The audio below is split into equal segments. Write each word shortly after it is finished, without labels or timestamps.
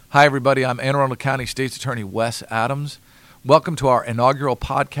Hi, everybody. I'm Anne Arundel County State's Attorney Wes Adams. Welcome to our inaugural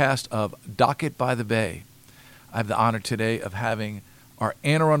podcast of Docket by the Bay. I have the honor today of having our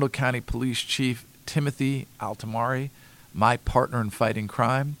Anne Arundel County Police Chief Timothy Altomare, my partner in fighting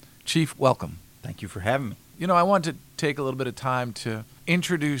crime. Chief, welcome. Thank you for having me. You know, I want to take a little bit of time to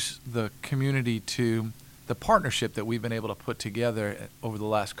introduce the community to the partnership that we've been able to put together over the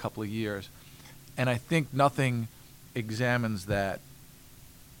last couple of years. And I think nothing examines that,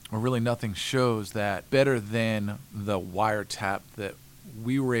 or really nothing shows that better than the wiretap that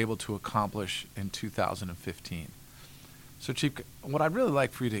we were able to accomplish in 2015. So, Chief, what I'd really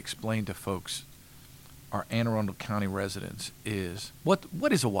like for you to explain to folks, our Anne Arundel County residents, is what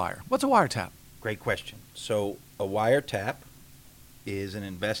is a wire? What's a wiretap? Great question. So a wiretap is an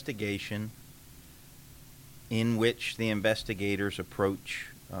investigation in which the investigators approach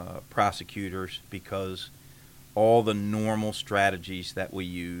prosecutors because all the normal strategies that we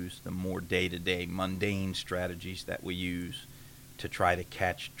use, the more day-to-day mundane strategies that we use to try to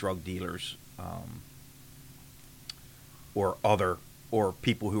catch drug dealers or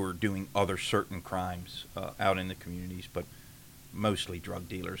people who are doing other certain crimes out in the communities, but mostly drug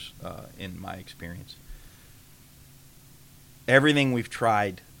dealers in my experience. Everything we've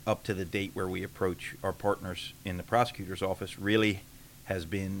tried up to the date where we approach our partners in the prosecutor's office really has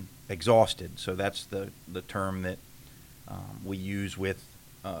been exhausted. So that's the term that we use with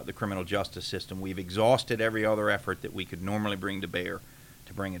the criminal justice system. We've exhausted every other effort that we could normally bring to bear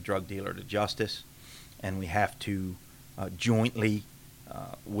to bring a drug dealer to justice, and we have to jointly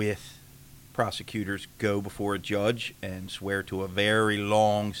with prosecutors go before a judge and swear to a very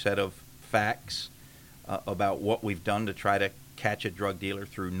long set of facts about what we've done to try to catch a drug dealer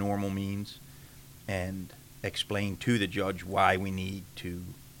through normal means, and explain to the judge why we need to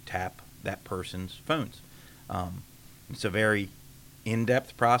tap that person's phones. It's a very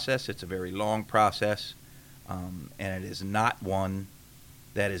in-depth process. It's a very long process, and it is not one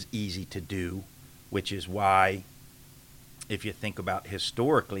that is easy to do, which is why, if you think about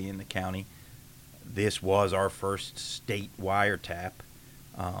historically in the county, this was our first state wiretap,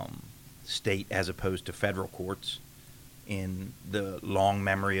 state as opposed to federal courts, in the long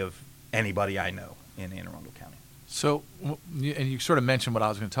memory of anybody I know in Anne Arundel County. So, and you sort of mentioned what I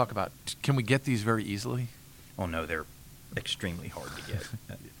was going to talk about. Can we get these very easily? Oh, no, they're extremely hard to get.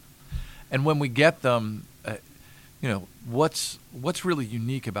 And when we get them, what's really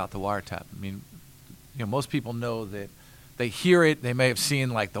unique about the wiretap? I mean, most people know that they hear it. They may have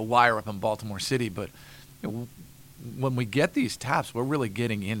seen like the wire up in Baltimore City, but when we get these taps, we're really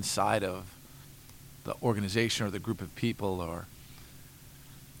getting inside of the organization or the group of people.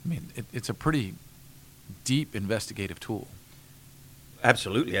 It's a pretty deep investigative tool.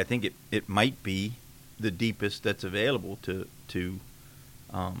 Absolutely. I think it might be the deepest that's available to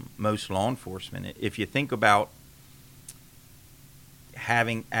most law enforcement. If you think about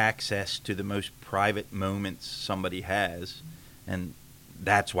having access to the most private moments somebody has, and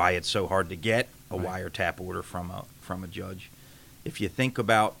that's why it's so hard to get a wiretap order from a judge. If you think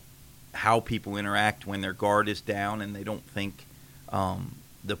about how people interact when their guard is down and they don't think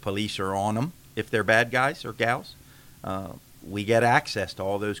the police are on them, if they're bad guys or gals, we get access to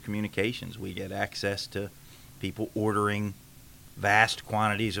all those communications. We get access to people ordering vast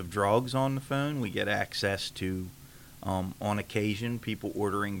quantities of drugs on the phone. We get access to, on occasion, people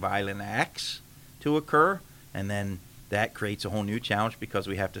ordering violent acts to occur. And then that creates a whole new challenge because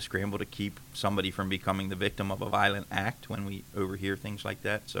we have to scramble to keep somebody from becoming the victim of a violent act when we overhear things like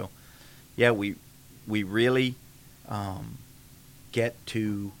that. So, yeah, we really get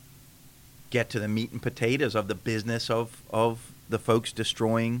to the meat and potatoes of the business of the folks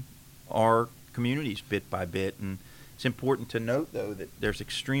destroying our communities bit by bit. And it's important to note, though, that there's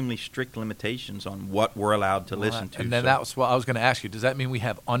extremely strict limitations on what we're allowed to listen to. And then that was what I was going to ask you. Does that mean we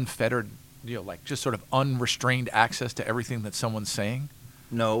have unfettered, just sort of unrestrained access to everything that someone's saying?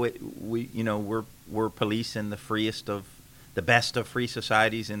 No, we're police in the best of free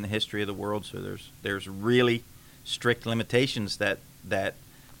societies in the history of the world. So there's really strict limitations that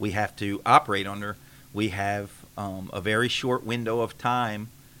we have to operate under. We have a very short window of time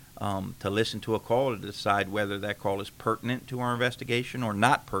to listen to a call to decide whether that call is pertinent to our investigation or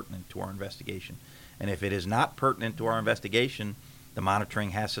not pertinent to our investigation. And if it is not pertinent to our investigation, the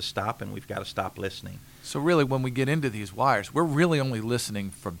monitoring has to stop, and we've got to stop listening. So really, when we get into these wires, we're really only listening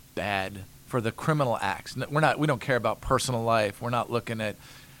for the criminal acts. We don't care about personal life. We're not looking at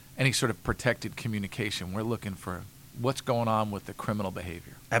any sort of protected communication. We're looking for what's going on with the criminal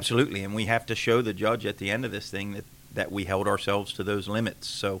behavior. Absolutely, and we have to show the judge at the end of this thing that we held ourselves to those limits.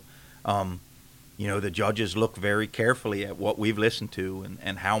 So, the judges look very carefully at what we've listened to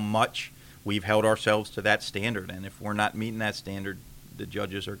and how much we've held ourselves to that standard. And if we're not meeting that standard, the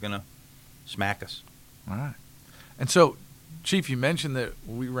judges are going to smack us. All right. And so, Chief, you mentioned that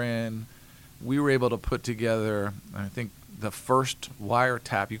we were able to put together, I think, the first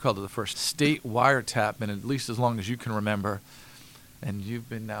wiretap. You called it the first state wiretap, and at least as long as you can remember. And you've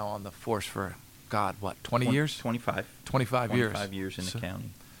been now on the force for, God, what, 20 years? 25. 25 years. 25 years in the county.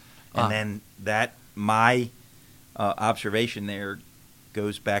 And then my observation there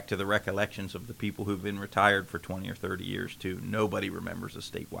goes back to the recollections of the people who've been retired for 20 or 30 years, too. Nobody remembers a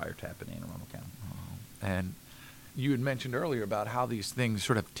state wiretap in Anne Arundel County. And you had mentioned earlier about how these things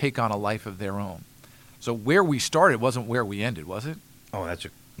sort of take on a life of their own. So where we started wasn't where we ended, was it? Oh, that's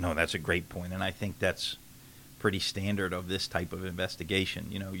a great point, and I think that's pretty standard of this type of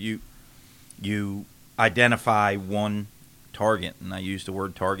investigation. You identify one target, and I use the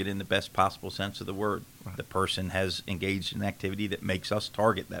word target in the best possible sense of the word. Right. The person has engaged in activity that makes us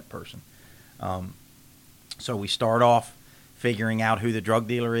target that person. So we start off figuring out who the drug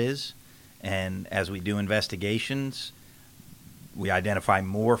dealer is, and as we do investigations, we identify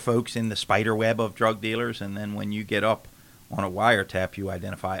more folks in the spider web of drug dealers, and then when you get up on a wiretap, you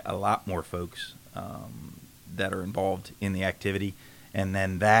identify a lot more folks that are involved in the activity, and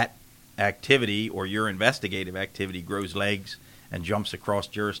then that activity or your investigative activity grows legs and jumps across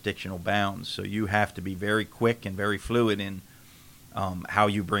jurisdictional bounds. So you have to be very quick and very fluid in how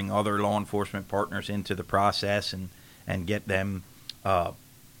you bring other law enforcement partners into the process and get them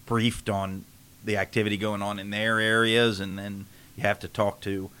briefed on the activity going on in their areas, and then you have to talk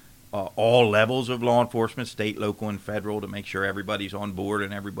to all levels of law enforcement, state, local, and federal, to make sure everybody's on board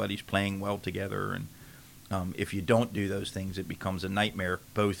and everybody's playing well together. And if you don't do those things, it becomes a nightmare,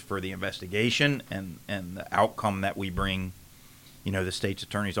 both for the investigation and the outcome that we bring, the state's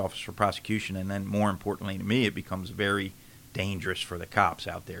attorney's office for prosecution. And then more importantly to me, it becomes very dangerous for the cops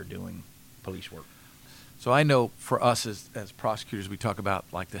out there doing police work. So I know for us as prosecutors, we talk about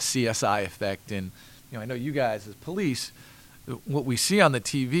like the CSI effect. And, I know you guys as police, what we see on the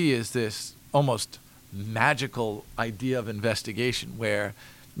TV is this almost magical idea of investigation where,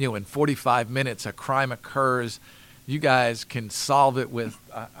 in 45 minutes a crime occurs. You guys can solve it with,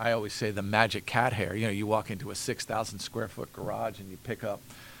 I always say, the magic cat hair. You walk into a 6,000 square foot garage and you pick up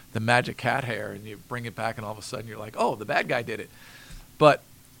the magic cat hair and you bring it back and all of a sudden you're like, oh, the bad guy did it. But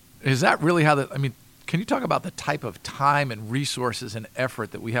is that really how can you talk about the type of time and resources and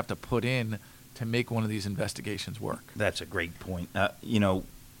effort that we have to put in to make one of these investigations work? That's a great point.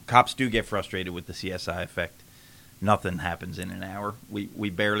 Cops do get frustrated with the CSI effect. Nothing happens in an hour. We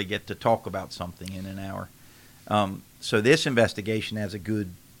barely get to talk about something in an hour. So this investigation, as a good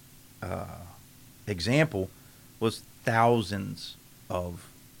example, was thousands of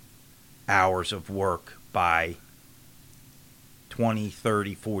hours of work by 20,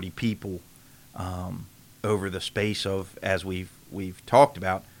 30, 40 people over the space of, as we've talked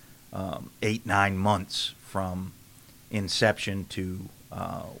about, 8-9 months from inception to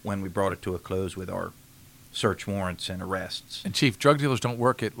when we brought it to a close with our search warrants and arrests. And Chief, drug dealers don't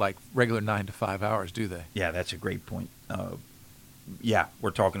work at like regular 9 to 5 hours, do they? Yeah, that's a great point.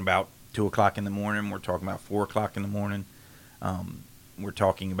 We're talking about 2 o'clock in the morning. We're talking about 4 o'clock in the morning. We're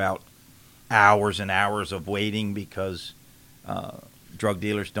talking about hours and hours of waiting because drug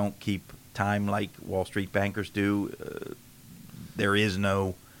dealers don't keep time like Wall Street bankers do. There is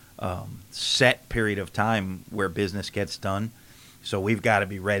no set period of time where business gets done. So we've got to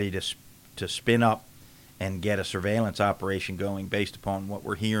be ready to spin up and get a surveillance operation going based upon what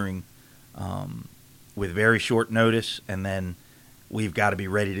we're hearing with very short notice, and then we've got to be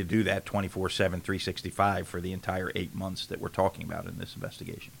ready to do that 24/7, 365 for the entire 8 months that we're talking about in this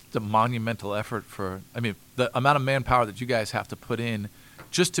investigation. It's a monumental effort the amount of manpower that you guys have to put in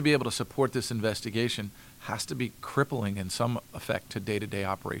just to be able to support this investigation has to be crippling in some effect to day-to-day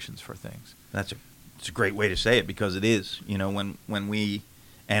operations for things. It's a great way to say it, because it is. When we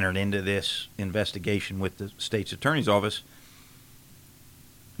entered into this investigation with the state's attorney's office,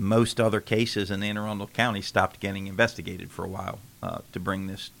 most other cases in Anne Arundel County stopped getting investigated for a while to bring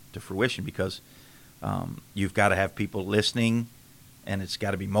this to fruition, because you've got to have people listening, and it's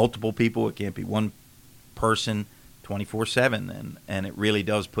got to be multiple people. It can't be one person 24/7, and it really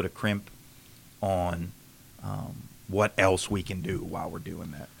does put a crimp on what else we can do while we're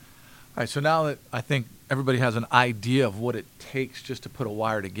doing that. All right, so now that I think everybody has an idea of what it takes just to put a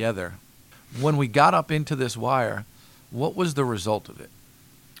wire together, when we got up into this wire, what was the result of it?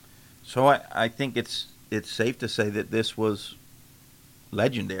 So I think it's safe to say that this was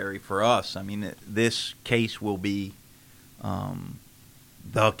legendary for us. I mean, this case will be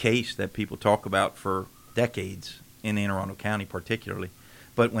the case that people talk about for decades in Anne Arundel County particularly.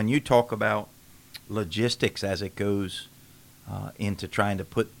 But when you talk about logistics as it goes into trying to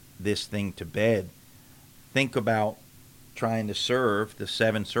put this thing to bed, think about trying to serve the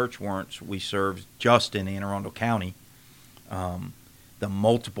 7 search warrants we served just in Anne Arundel County, the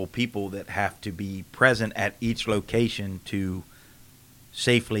multiple people that have to be present at each location to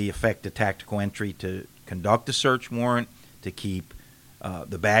safely effect a tactical entry, to conduct a search warrant, to keep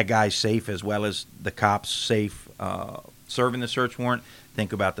the bad guys safe as well as the cops safe serving the search warrant.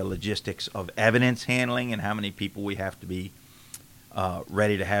 Think about the logistics of evidence handling and how many people we have to be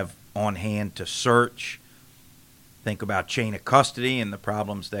ready to have on hand to search. Think about chain of custody and the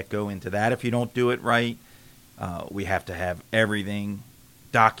problems that go into that if you don't do it right. We have to have everything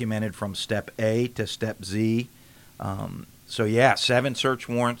documented from step A to step Z. So, yeah, 7 search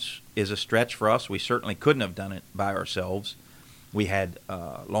warrants is a stretch for us. We certainly couldn't have done it by ourselves. We had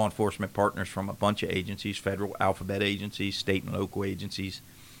law enforcement partners from a bunch of agencies, federal alphabet agencies, state and local agencies,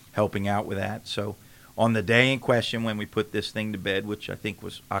 helping out with that. So on the day in question when we put this thing to bed, which I think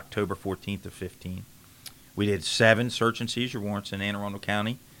was October 14th of 15, we did 7 search and seizure warrants in Anne Arundel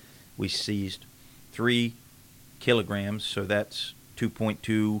County. We seized 3 kilograms, so that's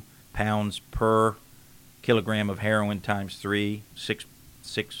 2.2 pounds per kilogram of heroin times 3, 6,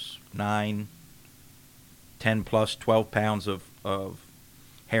 9, 10 plus 12 pounds of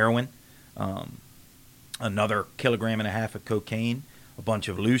heroin, another 1.5 kilograms of cocaine, a bunch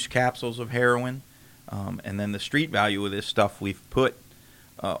of loose capsules of heroin, and then the street value of this stuff we've put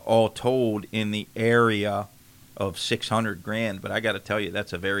all told in the area of $600,000. But I got to tell you,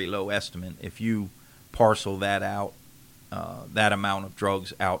 that's a very low estimate. If you parcel that out, that amount of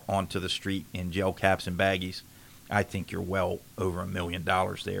drugs out onto the street in gel caps and baggies, I think you're well over $1 million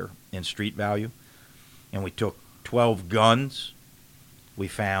there in street value. And we took 12 guns. We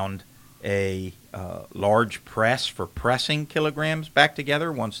found a large press for pressing kilograms back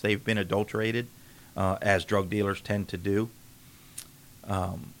together once they've been adulterated, as drug dealers tend to do.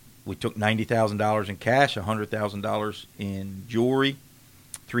 We took $90,000 in cash, $100,000 in jewelry,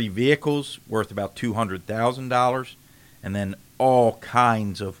 3 vehicles worth about $200,000, and then all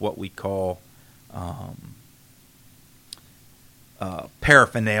kinds of what we call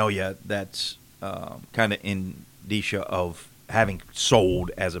paraphernalia that's kind of indicia of having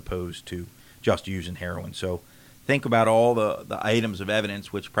sold as opposed to just using heroin. So think about all the items of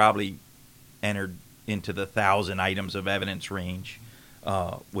evidence, which probably entered into the 1,000 items of evidence range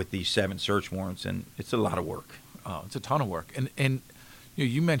with these 7 search warrants, and it's a lot of work. Oh, it's a ton of work. And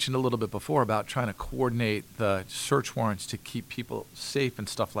you mentioned a little bit before about trying to coordinate the search warrants to keep people safe and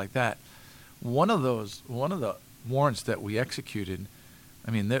stuff like that. One of the warrants that we executed,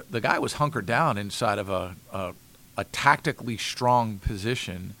 I mean, the guy was hunkered down inside of a tactically strong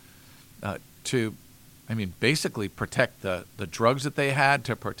position to, I mean, basically protect the drugs that they had,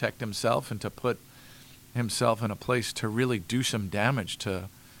 to protect himself, and to put himself in a place to really do some damage to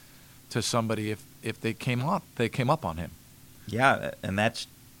somebody if they came up on him. Yeah, and that's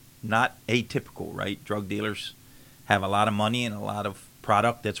not atypical, right? Drug dealers have a lot of money and a lot of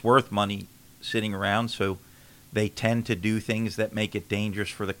product that's worth money sitting around, so they tend to do things that make it dangerous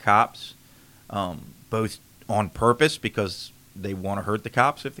for the cops, both on purpose because they want to hurt the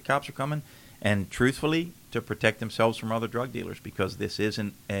cops if the cops are coming, and truthfully to protect themselves from other drug dealers, because this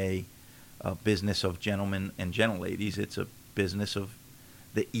isn't a business of gentlemen and gentleladies. It's a business of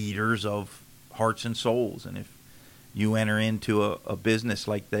the eaters of hearts and souls. And if you enter into a business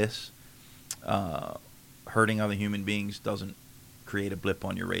like this, hurting other human beings doesn't create a blip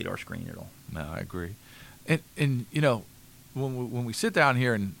on your radar screen at all. No, I agree. And you know, when we sit down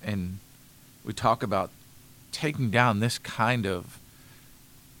here and we talk about taking down this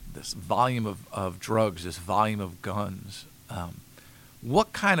volume of drugs, this volume of guns,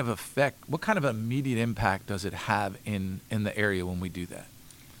 what kind of effect, what kind of immediate impact does it have in the area when we do that?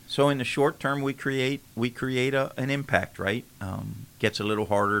 So in the short term, we create an impact, right? Gets a little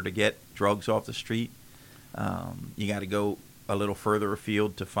harder to get drugs off the street. You got to go a little further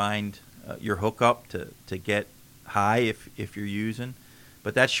afield to find your hookup to get high if you're using.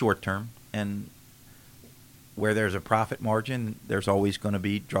 But that's short term. And where there's a profit margin, there's always going to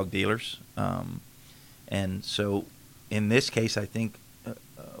be drug dealers. And so in this case, I think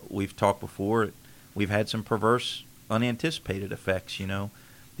we've talked before, we've had some perverse, unanticipated effects, you know.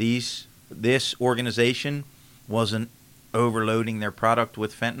 This organization wasn't overloading their product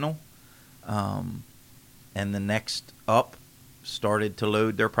with fentanyl, and the next up started to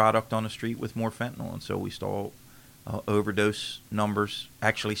load their product on the street with more fentanyl, and so we saw overdose numbers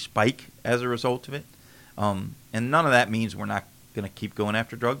actually spike as a result of it. And none of that means we're not going to keep going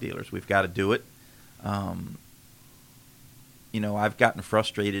after drug dealers. We've got to do it. I've gotten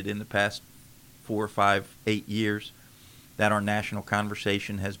frustrated in the past 4, 5, 8 years that our national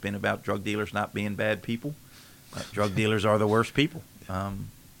conversation has been about drug dealers not being bad people. Drug dealers are the worst people.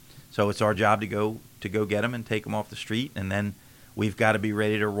 So it's our job to go get them and take them off the street, and then we've got to be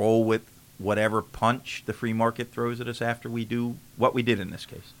ready to roll with whatever punch the free market throws at us after we do what we did in this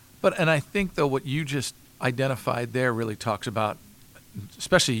case. And I think, though, what you just identified there really talks about,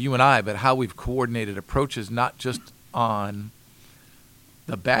 especially you and I, but how we've coordinated approaches, not just on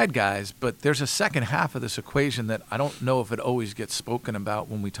the bad guys, but there's a second half of this equation that I don't know if it always gets spoken about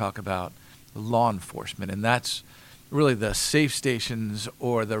when we talk about law enforcement, and that's really the safe stations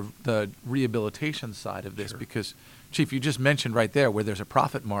or the rehabilitation side of this. Sure. Because, Chief, you just mentioned right there where there's a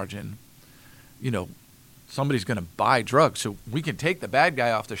profit margin, somebody's going to buy drugs. So we can take the bad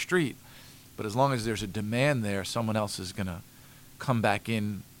guy off the street, but as long as there's a demand there, someone else is going to come back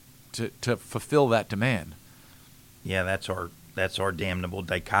in to fulfill that demand. Yeah, that's our damnable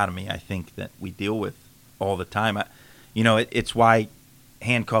dichotomy, I think, that we deal with all the time. It's why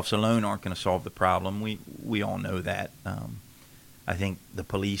handcuffs alone aren't going to solve the problem. We all know that. I think the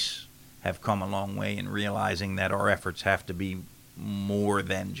police have come a long way in realizing that our efforts have to be more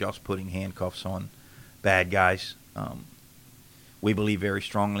than just putting handcuffs on bad guys. We believe very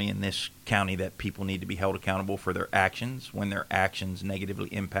strongly in this county that people need to be held accountable for their actions when their actions negatively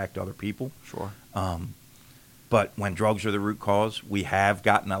impact other people. Sure. But when drugs are the root cause, we have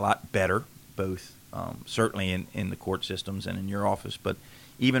gotten a lot better, both certainly in the court systems and in your office, but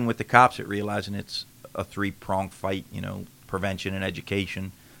even with the cops at realizing it's a three-pronged fight, prevention and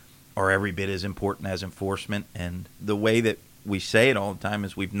education are every bit as important as enforcement. And the way that we say it all the time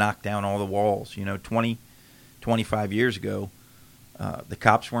is we've knocked down all the walls. 25 years ago, the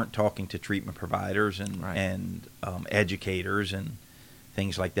cops weren't talking to treatment providers and educators and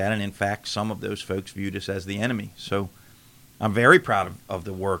things like that. And in fact, some of those folks viewed us as the enemy. So I'm very proud of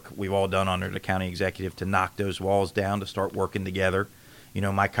the work we've all done under the county executive to knock those walls down, to start working together.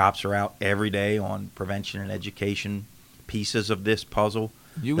 My cops are out every day on prevention and education pieces of this puzzle.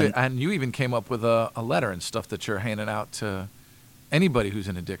 And you even came up with a letter and stuff that you're handing out to anybody who's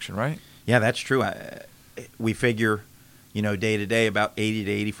in addiction, right? Yeah, that's true. We figure, day to day, about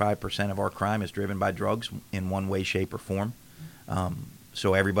 80 to 85% of our crime is driven by drugs in one way, shape, or form.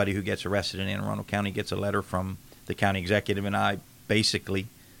 So everybody who gets arrested in Anne Arundel County gets a letter from the county executive and I, basically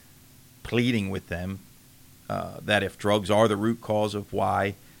pleading with them that if drugs are the root cause of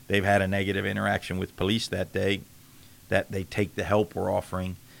why they've had a negative interaction with police that day, that they take the help we're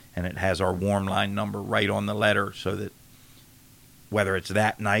offering, and it has our warm line number right on the letter, so that whether it's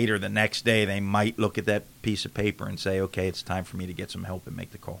that night or the next day, they might look at that piece of paper and say, okay, it's time for me to get some help and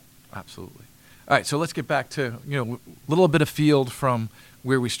make the call. Absolutely. All right, so let's get back to, a little bit of field from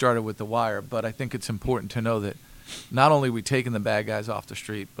where we started with the wire, but I think it's important to know that not only are we taking the bad guys off the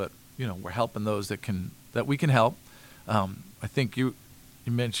street, but, we're helping those that we can help. I think you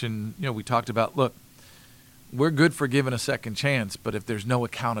mentioned, we talked about, look, we're good for giving a second chance, but if there's no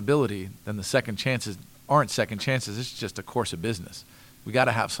accountability, then the second chances aren't second chances. It's just a course of business. We got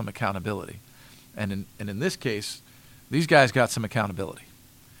to have some accountability. And in this case, these guys got some accountability.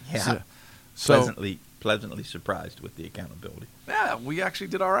 Yeah. So pleasantly surprised with the accountability. Yeah, we actually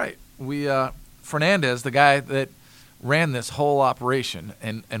did all right. Fernandez, the guy that ran this whole operation,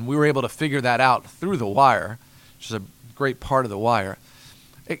 and we were able to figure that out through the wire, which is a great part of the wire.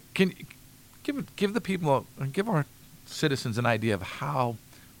 Can give the people, give our citizens an idea of how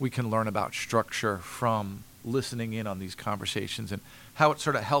we can learn about structure from listening in on these conversations and how it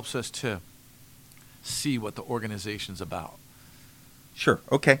sort of helps us to see what the organization's about. Sure.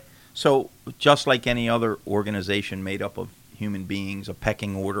 Okay. So just like any other organization made up of human beings, a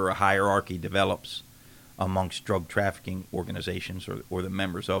pecking order, a hierarchy develops amongst drug trafficking organizations or the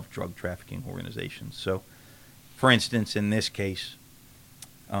members of drug trafficking organizations. So, for instance, in this case,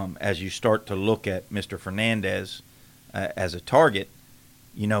 as you start to look at Mr. Fernandez as a target,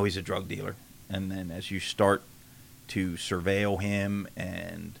 he's a drug dealer. And then as you start to surveil him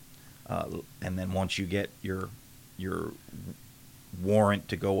and then once you get your warrant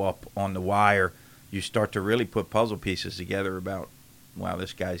to go up on the wire, you start to really put puzzle pieces together about, wow,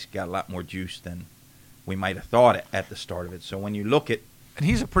 this guy's got a lot more juice than we might have thought at the start of it. So when you look at... And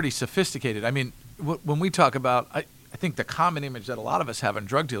he's a pretty sophisticated... I mean, when we talk about... I think the common image that a lot of us have in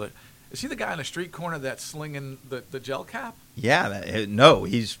drug dealer, is he the guy on the street corner that's slinging the gel cap? Yeah. No,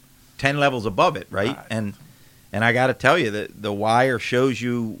 he's 10 levels above it, right? And I got to tell you that the wire shows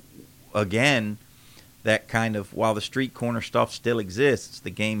you, again, that kind of, while the street corner stuff still exists, the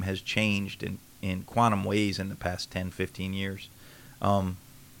game has changed in quantum ways in the past 10, 15 years.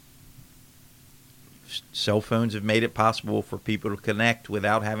 Cell phones have made it possible for people to connect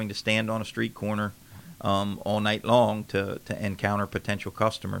without having to stand on a street corner all night long to encounter potential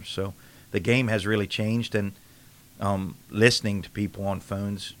customers. So the game has really changed, and listening to people on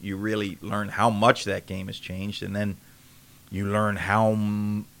phones, you really learn how much that game has changed, and then you learn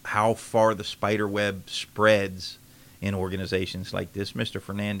how far the spider web spreads in organizations like this. Mr.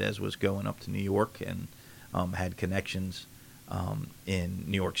 Fernandez was going up to New York and had connections in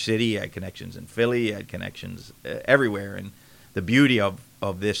New York City, had connections in Philly, had connections everywhere. And the beauty of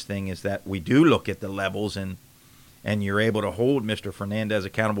this thing is that we do look at the levels, and you're able to hold Mr. Fernandez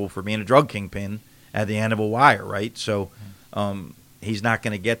accountable for being a drug kingpin at the end of a wire, right? So he's not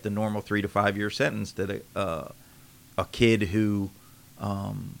going to get the normal 3 to 5 year sentence that a kid who's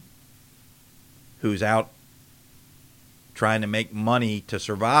out trying to make money to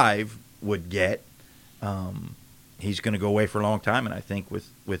survive would get. He's going to go away for a long time, and I think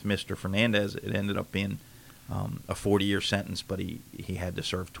with Mr. Fernandez, it ended up being a 40-year sentence, but he had to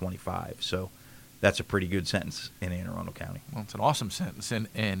serve 25. So that's a pretty good sentence in Anne Arundel County. Well, it's an awesome sentence,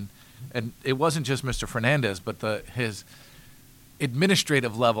 and it wasn't just Mr. Fernandez, but his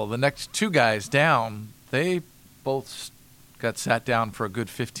administrative level. The next two guys down, they both got sat down for a good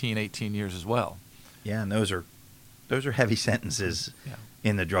 15, 18 years as well. Yeah, and those are heavy sentences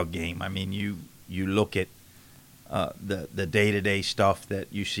in the drug game. I mean, you look at the day-to-day stuff that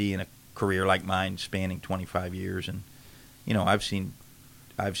you see in a career like mine spanning 25 years, and I've seen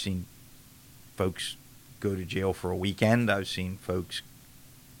folks go to jail for a weekend. I've seen folks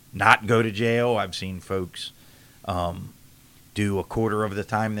not go to jail. I've seen folks do a quarter of the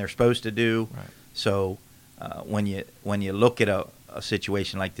time they're supposed to do. Right. So when you look at a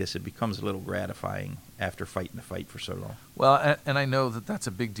situation like this, it becomes a little gratifying after fighting the fight for so long. Well, and I know that that's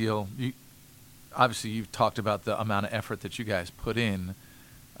a big deal. Obviously, you've talked about the amount of effort that you guys put in.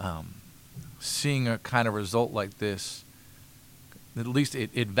 Seeing a kind of result like this, at least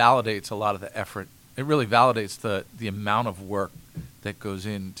it validates a lot of the effort. It really validates the amount of work that goes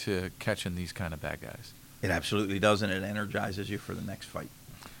into catching these kind of bad guys. It absolutely does, and it energizes you for the next fight.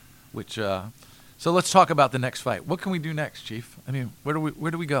 So let's talk about the next fight. What can we do next, Chief? I mean, where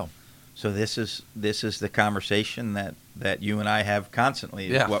do we go? So this is the conversation that you and I have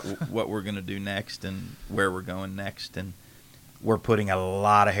constantly. Is what we're going to do next and where we're going next, and we're putting a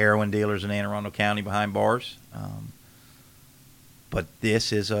lot of heroin dealers in Anne Arundel County behind bars. But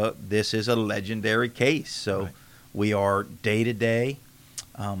this is a legendary case. So right. We are day to day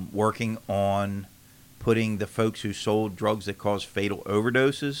working on putting the folks who sold drugs that cause fatal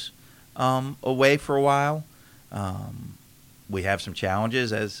overdoses away for a while. We have some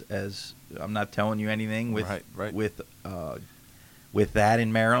challenges, as I'm not telling you anything with right. with that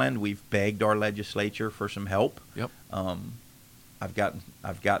in Maryland. We've begged our legislature for some help. Yep. I've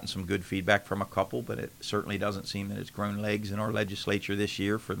gotten some good feedback from a couple, but it certainly doesn't seem that it's grown legs in our legislature this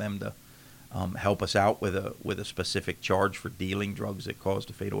year for them to help us out with a specific charge for dealing drugs that caused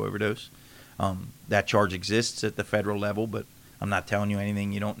a fatal overdose. That charge exists at the federal level, but I'm not telling you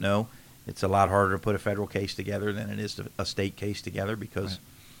anything you don't know. It's a lot harder to put a federal case together than it is a state case together because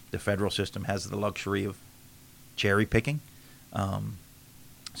the federal system has the luxury of cherry picking.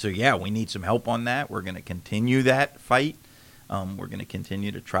 So we need some help on that. We're going to continue that fight. We're going to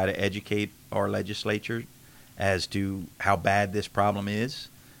continue to try to educate our legislature as to how bad this problem is.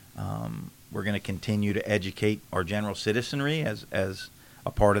 We're going to continue to educate our general citizenry as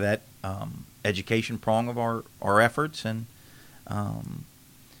a part of that education prong of our efforts, and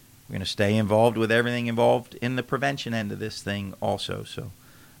we're going to stay involved with everything involved in the prevention end of this thing also. So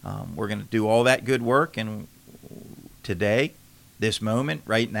we're going to do all that good work, and today, this moment,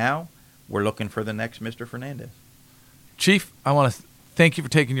 right now, we're looking for the next Mr. Fernandez. Chief, I want to thank you for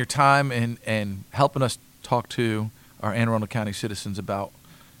taking your time and helping us talk to our Anne Arundel County citizens about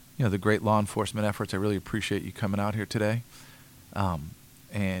the great law enforcement efforts. I really appreciate you coming out here today.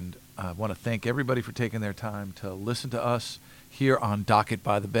 And I want to thank everybody for taking their time to listen to us here on Docket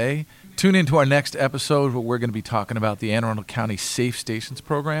by the Bay. Tune into our next episode where we're going to be talking about the Anne Arundel County Safe Stations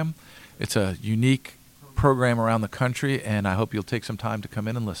program. It's a unique program around the country, and I hope you'll take some time to come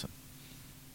in and listen.